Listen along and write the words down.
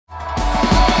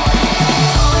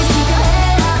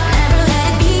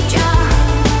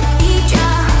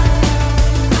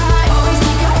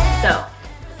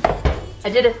I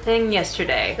did a thing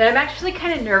yesterday that I'm actually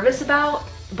kind of nervous about,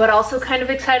 but also kind of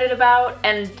excited about,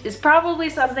 and is probably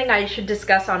something I should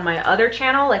discuss on my other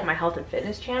channel, like my health and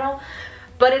fitness channel.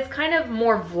 But it's kind of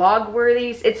more vlog worthy.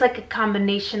 It's like a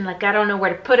combination, like I don't know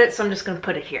where to put it, so I'm just gonna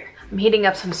put it here. I'm heating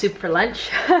up some soup for lunch.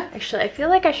 Actually, I feel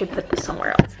like I should put this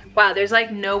somewhere else. Wow, there's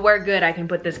like nowhere good I can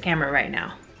put this camera right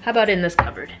now. How about in this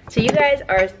cupboard? So you guys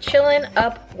are chilling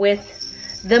up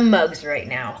with the mugs right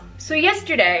now. So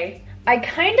yesterday, I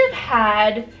kind of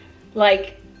had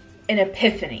like an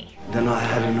epiphany. Then I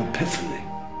had an epiphany.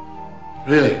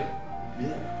 Really?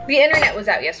 Yeah. The internet was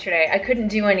out yesterday. I couldn't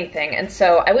do anything, and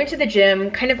so I went to the gym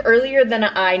kind of earlier than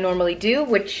I normally do,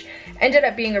 which ended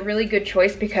up being a really good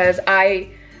choice because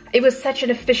it was such an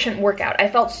efficient workout. I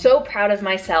felt so proud of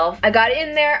myself. I got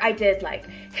in there, I did like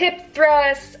hip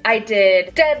thrusts, I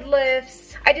did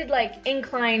deadlifts, I did like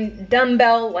incline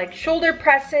dumbbell, like shoulder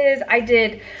presses, I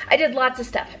did lots of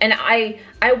stuff. And I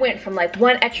went from like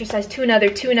one exercise to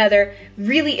another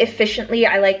really efficiently.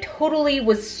 I like totally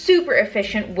was super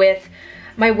efficient with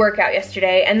my workout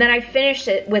yesterday, and then I finished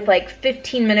it with like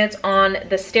 15 minutes on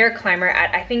the stair climber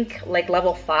at I think like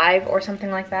level 5 or something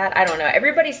like that. I don't know,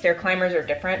 everybody's stair climbers are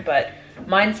different, but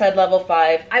mine said level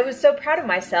 5. I was so proud of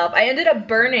myself. I ended up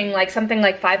burning like something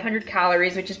like 500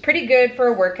 calories, which is pretty good for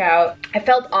a workout. I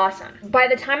felt awesome. By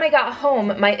the time I got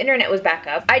home, my internet was back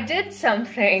up. I did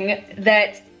something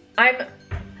that I'm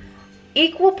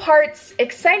equal parts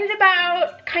excited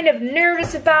about, kind of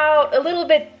nervous about, a little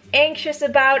bit anxious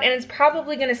about, and it's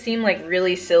probably gonna seem like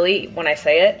really silly when I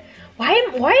say it. Why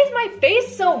is my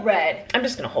face so red? I'm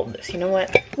just gonna hold this, you know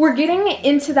what? We're getting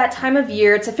into that time of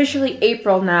year, it's officially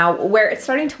April now, where it's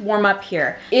starting to warm up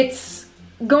here. It's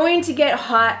going to get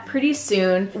hot pretty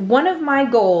soon. One of my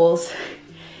goals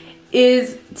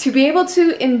is to be able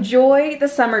to enjoy the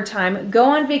summertime, go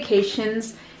on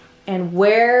vacations, and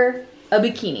wear a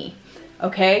bikini.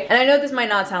 Okay, and I know this might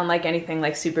not sound like anything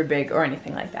like super big or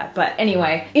anything like that, but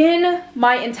anyway, in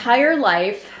my entire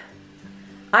life,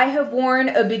 I have worn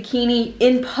a bikini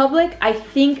in public, I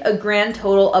think a grand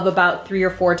total of about 3 or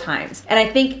 4 times. And I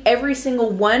think every single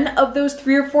one of those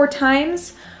 3 or 4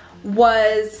 times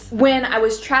was when I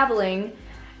was traveling,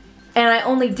 and I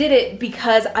only did it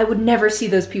because I would never see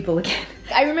those people again.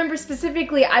 I remember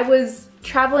specifically I was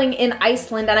traveling in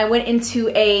Iceland and I went into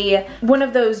one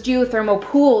of those geothermal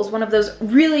pools, one of those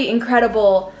really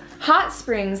incredible hot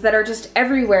springs that are just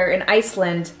everywhere in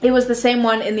Iceland. It was the same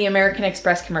one in the American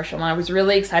Express commercial, and I was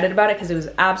really excited about it because it was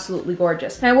absolutely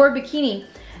gorgeous. And I wore a bikini,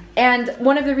 and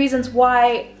one of the reasons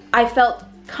why I felt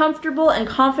comfortable and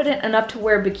confident enough to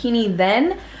wear a bikini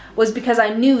then was because I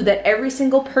knew that every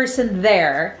single person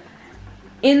there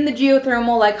in the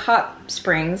geothermal like hot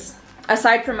springs,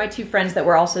 aside from my 2 friends that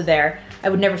were also there, I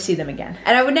would never see them again.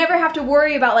 And I would never have to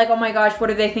worry about like, oh my gosh,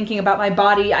 what are they thinking about my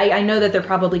body? I know that they're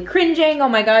probably cringing. Oh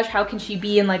my gosh, how can she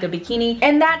be in like a bikini?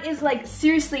 And that is like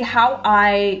seriously how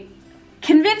I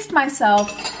convinced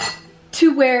myself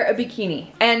to wear a bikini.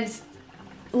 And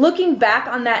looking back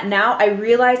on that now, I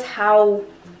realize how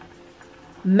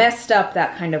messed up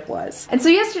that kind of was. And so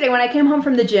yesterday when I came home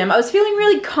from the gym, I was feeling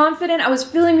really confident, I was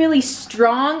feeling really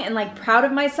strong and like proud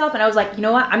of myself, and I was like, you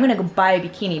know what, I'm gonna go buy a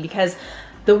bikini because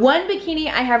the one bikini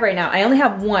I have right now, I only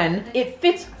have one, it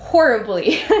fits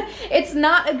horribly. It's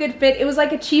not a good fit. It was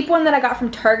like a cheap one that I got from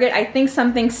Target, I think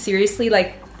something seriously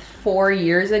like 4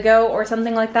 years ago or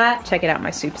something like that. Check it out, my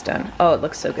soup's done. Oh, it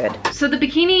looks so good. So the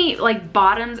bikini like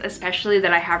bottoms especially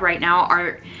that I have right now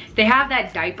they have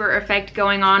that diaper effect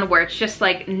going on where it's just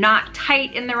like not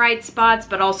tight in the right spots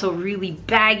but also really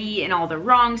baggy in all the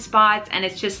wrong spots, and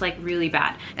it's just like really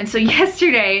bad. And so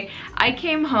yesterday I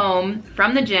came home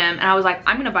from the gym and I was like,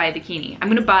 I'm gonna buy a bikini. I'm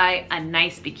gonna buy a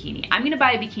nice bikini. I'm gonna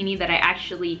buy a bikini that I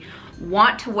actually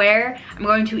want to wear. I'm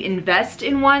going to invest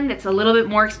in one that's a little bit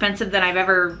more expensive than I've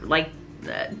ever like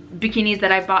bikinis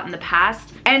that I've bought in the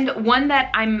past, and one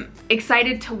that I'm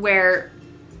excited to wear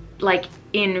like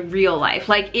in real life,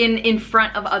 like in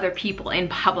front of other people in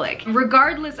public,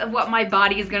 regardless of what my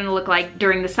body is gonna look like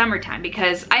during the summertime,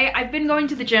 because I've been going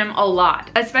to the gym a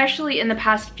lot, especially in the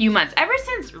past few months. Ever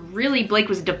since really Blake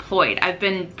was deployed, I've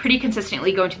been pretty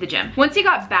consistently going to the gym. Once he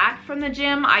got back from the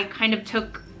gym, I kind of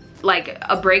took like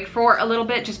a break for a little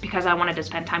bit just because I wanted to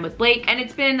spend time with Blake, and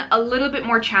it's been a little bit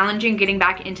more challenging getting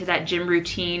back into that gym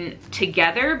routine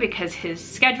together because his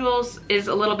schedules is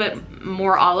a little bit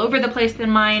more all over the place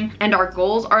than mine, and our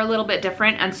goals are a little bit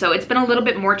different, and so it's been a little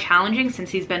bit more challenging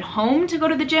since he's been home to go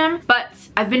to the gym. But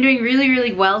I've been doing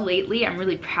really well lately. I'm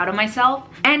really proud of myself,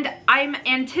 and I'm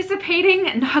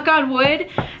anticipating, knock on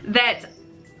wood, that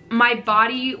my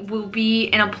body will be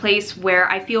in a place where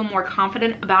I feel more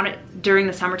confident about it during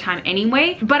the summertime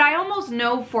anyway, but I almost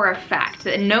know for a fact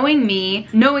that knowing me,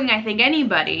 knowing I think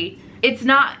anybody, it's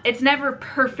never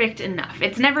perfect enough.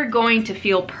 It's never going to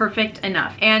feel perfect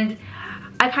enough. And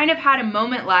I kind of had a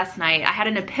moment last night. I had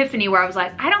an epiphany where I was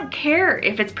like, I don't care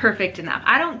if it's perfect enough.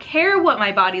 I don't care what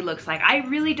my body looks like. I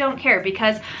really don't care,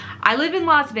 because I live in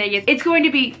Las Vegas. It's going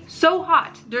to be so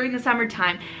hot during the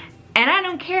summertime, and I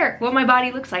don't care what my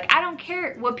body looks like. I don't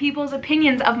care what people's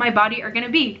opinions of my body are gonna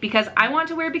be, because I want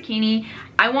to wear a bikini.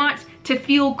 I want to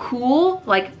feel cool,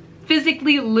 like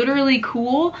physically, literally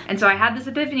cool. And so I had this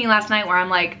epiphany last night where I'm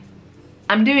like,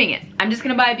 I'm doing it. I'm just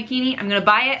gonna buy a bikini. I'm gonna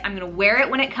buy it. I'm gonna wear it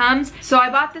when it comes. So I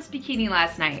bought this bikini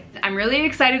last night. I'm really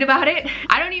excited about it.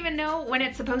 I don't even know when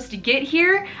it's supposed to get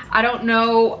here. I don't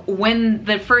know when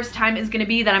the first time is gonna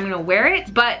be that I'm gonna wear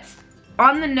it. But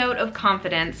on the note of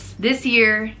confidence, this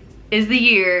year is the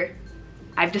year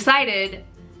I've decided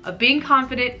of being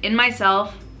confident in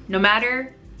myself, no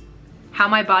matter how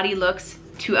my body looks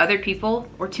to other people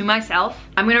or to myself.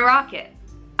 I'm gonna rock it.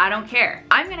 I don't care.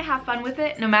 I'm gonna have fun with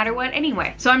it no matter what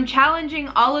anyway. So I'm challenging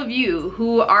all of you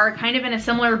who are kind of in a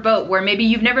similar boat where maybe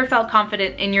you've never felt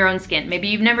confident in your own skin. Maybe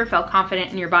you've never felt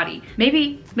confident in your body.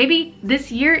 Maybe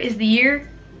this year is the year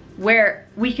where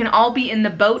we can all be in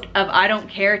the boat of I don't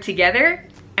care together,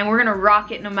 and we're gonna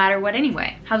rock it no matter what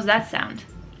anyway. How's that sound?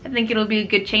 I think it'll be a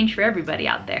good change for everybody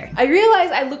out there. I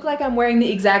realize I look like I'm wearing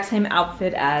the exact same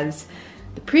outfit as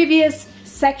the previous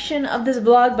section of this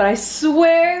vlog, but I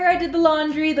swear I did the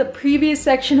laundry. The previous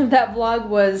section of that vlog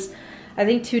was, I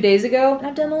think, 2 days ago, and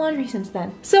I've done the laundry since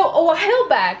then. So a while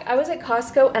back, I was at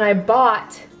Costco and I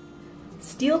bought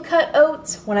steel cut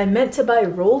oats when I meant to buy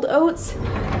rolled oats.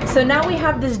 So now we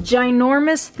have this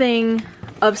ginormous thing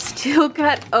of steel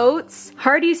cut oats.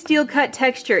 Hearty steel cut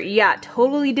texture. Yeah,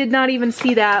 totally did not even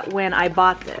see that when I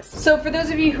bought this. So for those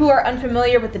of you who are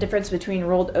unfamiliar with the difference between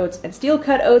rolled oats and steel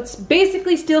cut oats,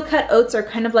 basically steel cut oats are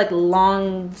kind of like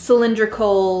long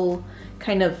cylindrical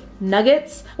kind of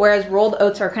nuggets, whereas rolled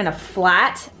oats are kind of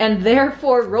flat, and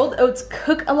therefore rolled oats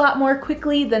cook a lot more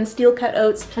quickly than steel cut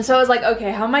oats. And so I was like,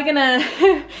 okay, how am I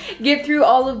gonna get through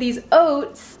all of these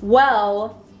oats?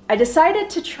 Well, I decided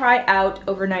to try out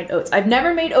overnight oats. I've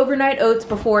never made overnight oats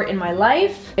before in my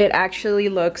life. It actually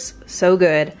looks so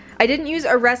good. I didn't use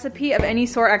a recipe of any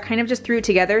sort. I kind of just threw it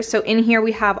together. So in here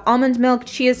we have almond milk,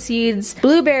 chia seeds,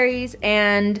 blueberries,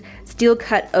 and steel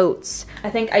cut oats. I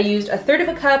think I used 1/3 of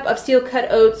a cup of steel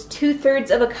cut oats, 2/3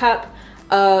 of a cup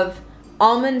of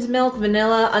almond milk,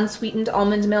 vanilla, unsweetened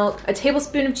almond milk, a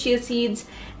tablespoon of chia seeds,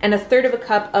 and 1/3 of a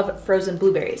cup of frozen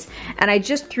blueberries. And I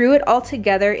just threw it all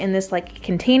together in this like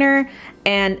container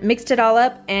and mixed it all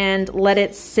up and let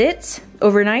it sit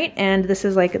overnight. And this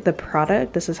is like the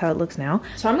product. This is how it looks now.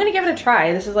 So I'm gonna give it a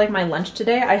try. This is like my lunch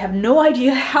today. I have no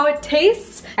idea how it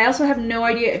tastes. I also have no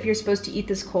idea if you're supposed to eat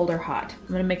this cold or hot.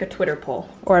 I'm gonna make a Twitter poll,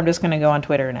 or I'm just gonna go on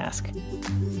Twitter and ask.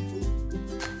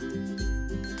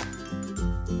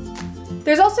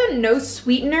 There's also no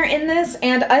sweetener in this,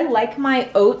 and I like my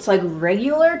oats like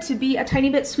regular to be a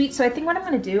tiny bit sweet, so I think what I'm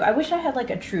gonna do, I wish I had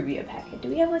like a Truvia packet. Do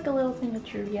we have like a little thing of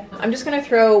Truvia? I'm just gonna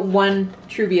throw 1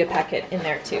 Truvia packet in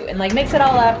there too, and like mix it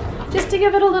all up, just to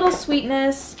give it a little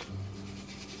sweetness.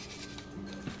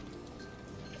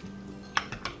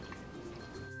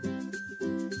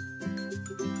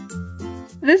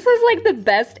 This is like the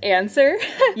best answer.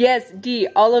 Yes, D,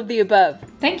 all of the above.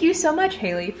 Thank you so much,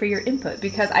 Haley, for your input,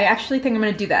 because I actually think I'm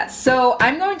gonna do that. So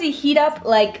I'm going to heat up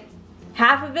like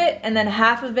half of it, and then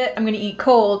half of it I'm gonna eat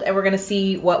cold, and we're gonna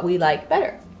see what we like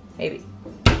better, maybe.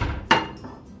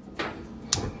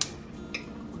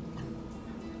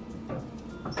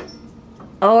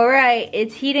 All right,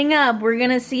 it's heating up. We're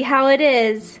gonna see how it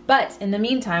is. But in the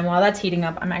meantime, while that's heating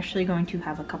up, I'm actually going to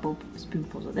have a couple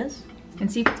spoonfuls of this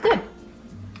and see if it's good.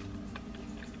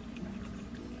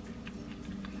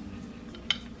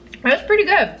 That's pretty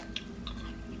good.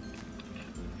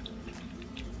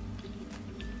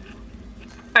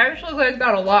 I actually like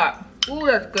that a lot. Ooh,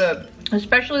 that's good.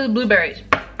 Especially the blueberries.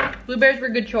 Blueberries were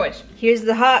a good choice. Here's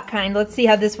the hot kind. Let's see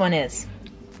how this one is.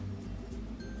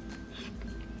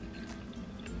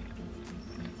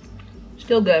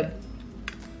 Still good.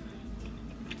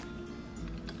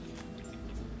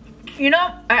 You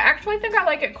know, I actually think I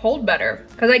like it cold better,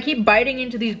 because I keep biting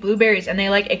into these blueberries and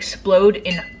they like explode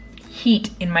in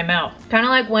heat in my mouth. Kind of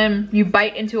like when you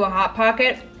bite into a Hot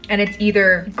Pocket and it's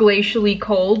either glacially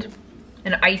cold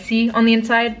and icy on the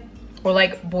inside, or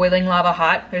like boiling lava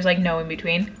hot. There's like no in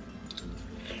between.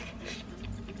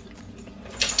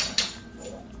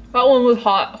 That one was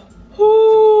hot.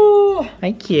 Ooh.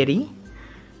 Hi, kitty.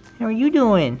 How are you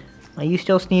doing? Are you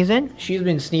still sneezing? She's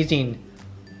been sneezing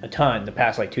a ton the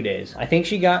past like 2 days. I think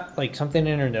she got like something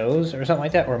in her nose or something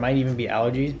like that, or it might even be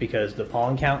allergies because the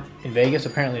pollen count in Vegas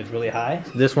apparently is really high.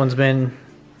 This one's been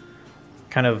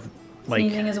kind of like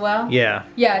sneezing as well. Yeah.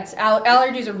 Yeah, it's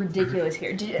allergies are ridiculous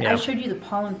here. Yeah. I showed you the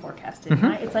pollen forecast, didn't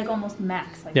I? It's like almost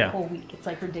max, like the whole week. It's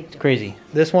like ridiculous. Crazy.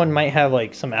 This one might have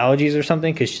like some allergies or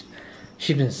something because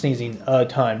she's been sneezing a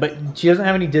ton, but she doesn't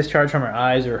have any discharge from her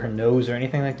eyes or her nose or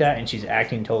anything like that, and she's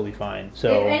acting totally fine.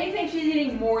 So if anything, she's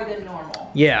eating more than normal.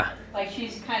 Yeah. Like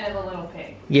she's kind of a little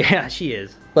pig. Yeah, she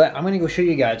is. But I'm gonna go show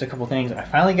you guys a couple things I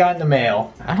finally got in the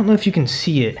mail. I don't know if you can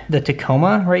see it. The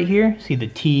Tacoma right here. See the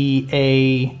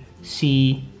TACOMA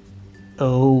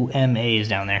is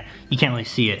down there. You can't really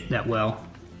see it that well.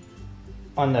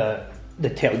 On the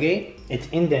tailgate, it's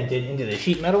indented into the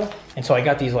sheet metal, and so I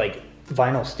got these like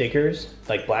vinyl stickers,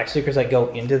 like black stickers that go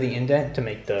into the indent to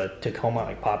make the Tacoma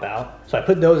like pop out. So I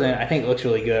put those in. I think it looks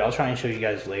really good. I'll try and show you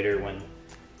guys later when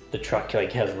the truck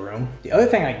like has room. The other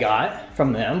thing I got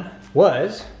from them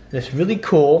was this really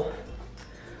cool,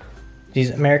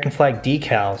 these American flag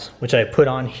decals, which I put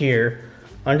on here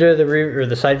under the rear or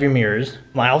the side view mirrors.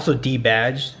 I also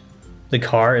debadged the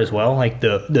car as well. Like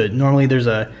normally there's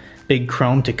a big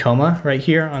chrome Tacoma right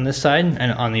here on this side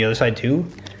and on the other side too.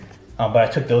 But I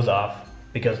took those off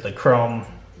because the chrome,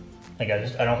 like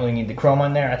I don't really need the chrome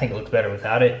on there. I think it looks better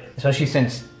without it, especially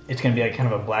since it's gonna be like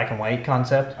kind of a black and white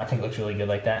concept. I think it looks really good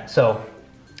like that. So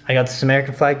I got this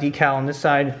American flag decal on this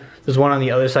side. There's one on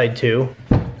the other side too.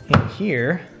 And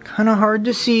here, kind of hard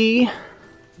to see.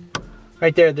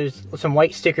 Right there, there's some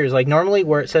white stickers. Like normally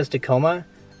where it says Tacoma,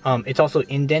 it's also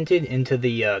indented into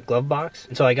the glove box.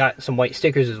 And so I got some white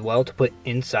stickers as well to put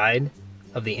inside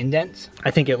of the indents.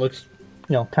 I think it looks,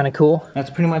 you know, kind of cool. That's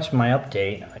pretty much my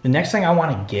update. The next thing I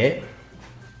want to get,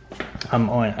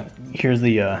 here's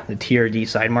the TRD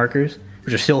side markers,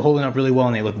 which are still holding up really well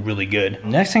and they look really good. The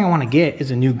next thing I want to get is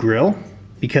a new grill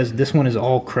because this one is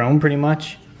all chrome pretty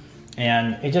much,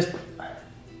 and it's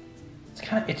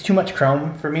too much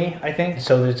chrome for me, I think.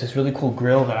 So there's this really cool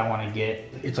grill that I want to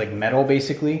get. It's like metal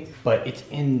basically, but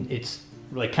it's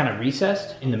like kind of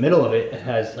recessed. In the middle of it, it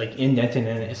has like indented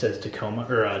in it, it says Tacoma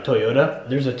or Toyota.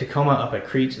 There's a Tacoma up at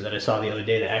Creech that I saw the other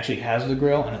day that actually has the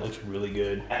grill and it looks really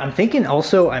good. I'm thinking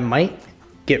also I might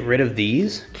get rid of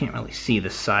these. Can't really see the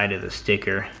side of the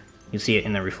sticker. You see it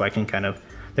in the reflection kind of.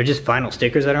 They're just vinyl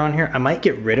stickers that are on here. I might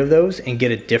get rid of those and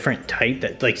get a different type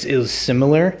that like is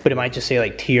similar, but it might just say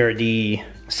like TRD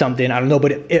something. I don't know,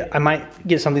 but I might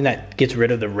get something that gets rid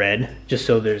of the red, just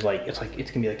so there's like it's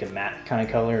gonna be like a matte kind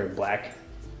of color or black.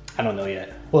 I don't know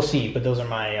yet. We'll see, but those are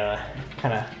my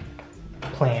kind of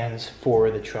plans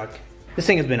for the truck. This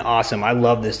thing has been awesome. I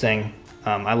love this thing.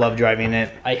 I love driving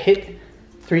it. I hit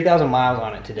 3,000 miles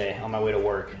on it today on my way to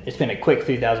work. It's been a quick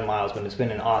 3,000 miles, but it's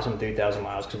been an awesome 3,000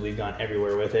 miles because we've gone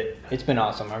everywhere with it. It's been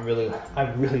awesome. I really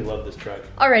love this truck.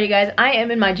 Alrighty guys, I am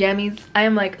in my jammies. I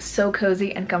am like so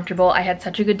cozy and comfortable. I had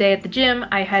such a good day at the gym.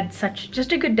 I had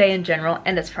just a good day in general,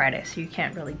 and it's Friday, so you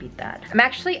can't really beat that. I'm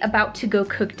actually about to go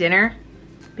cook dinner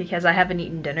because I haven't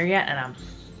eaten dinner yet and I'm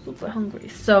super hungry.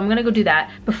 So I'm gonna go do that.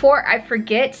 Before I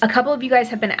forget, a couple of you guys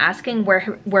have been asking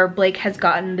where Blake has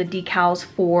gotten the decals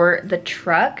for the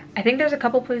truck. I think there's a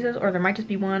couple places, or there might just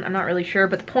be one, I'm not really sure,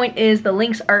 but the point is the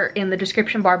links are in the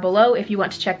description bar below if you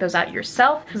want to check those out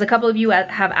yourself, because a couple of you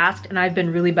have asked and I've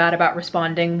been really bad about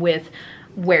responding with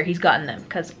where he's gotten them,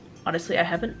 because honestly I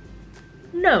haven't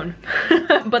known.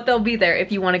 But they'll be there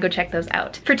if you want to go check those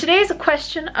out. For today's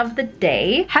question of the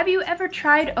day, have you ever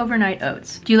tried overnight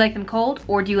oats? Do you like them cold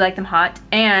or do you like them hot?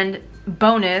 And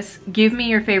bonus, give me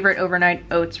your favorite overnight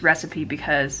oats recipe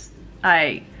because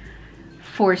I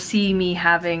foresee me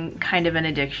having kind of an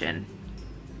addiction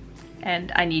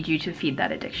and I need you to feed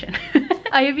that addiction.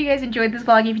 I hope you guys enjoyed this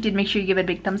vlog. If you did, make sure you give it a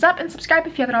big thumbs up and subscribe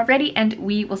if you haven't already, and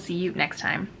we will see you next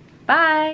time. Bye!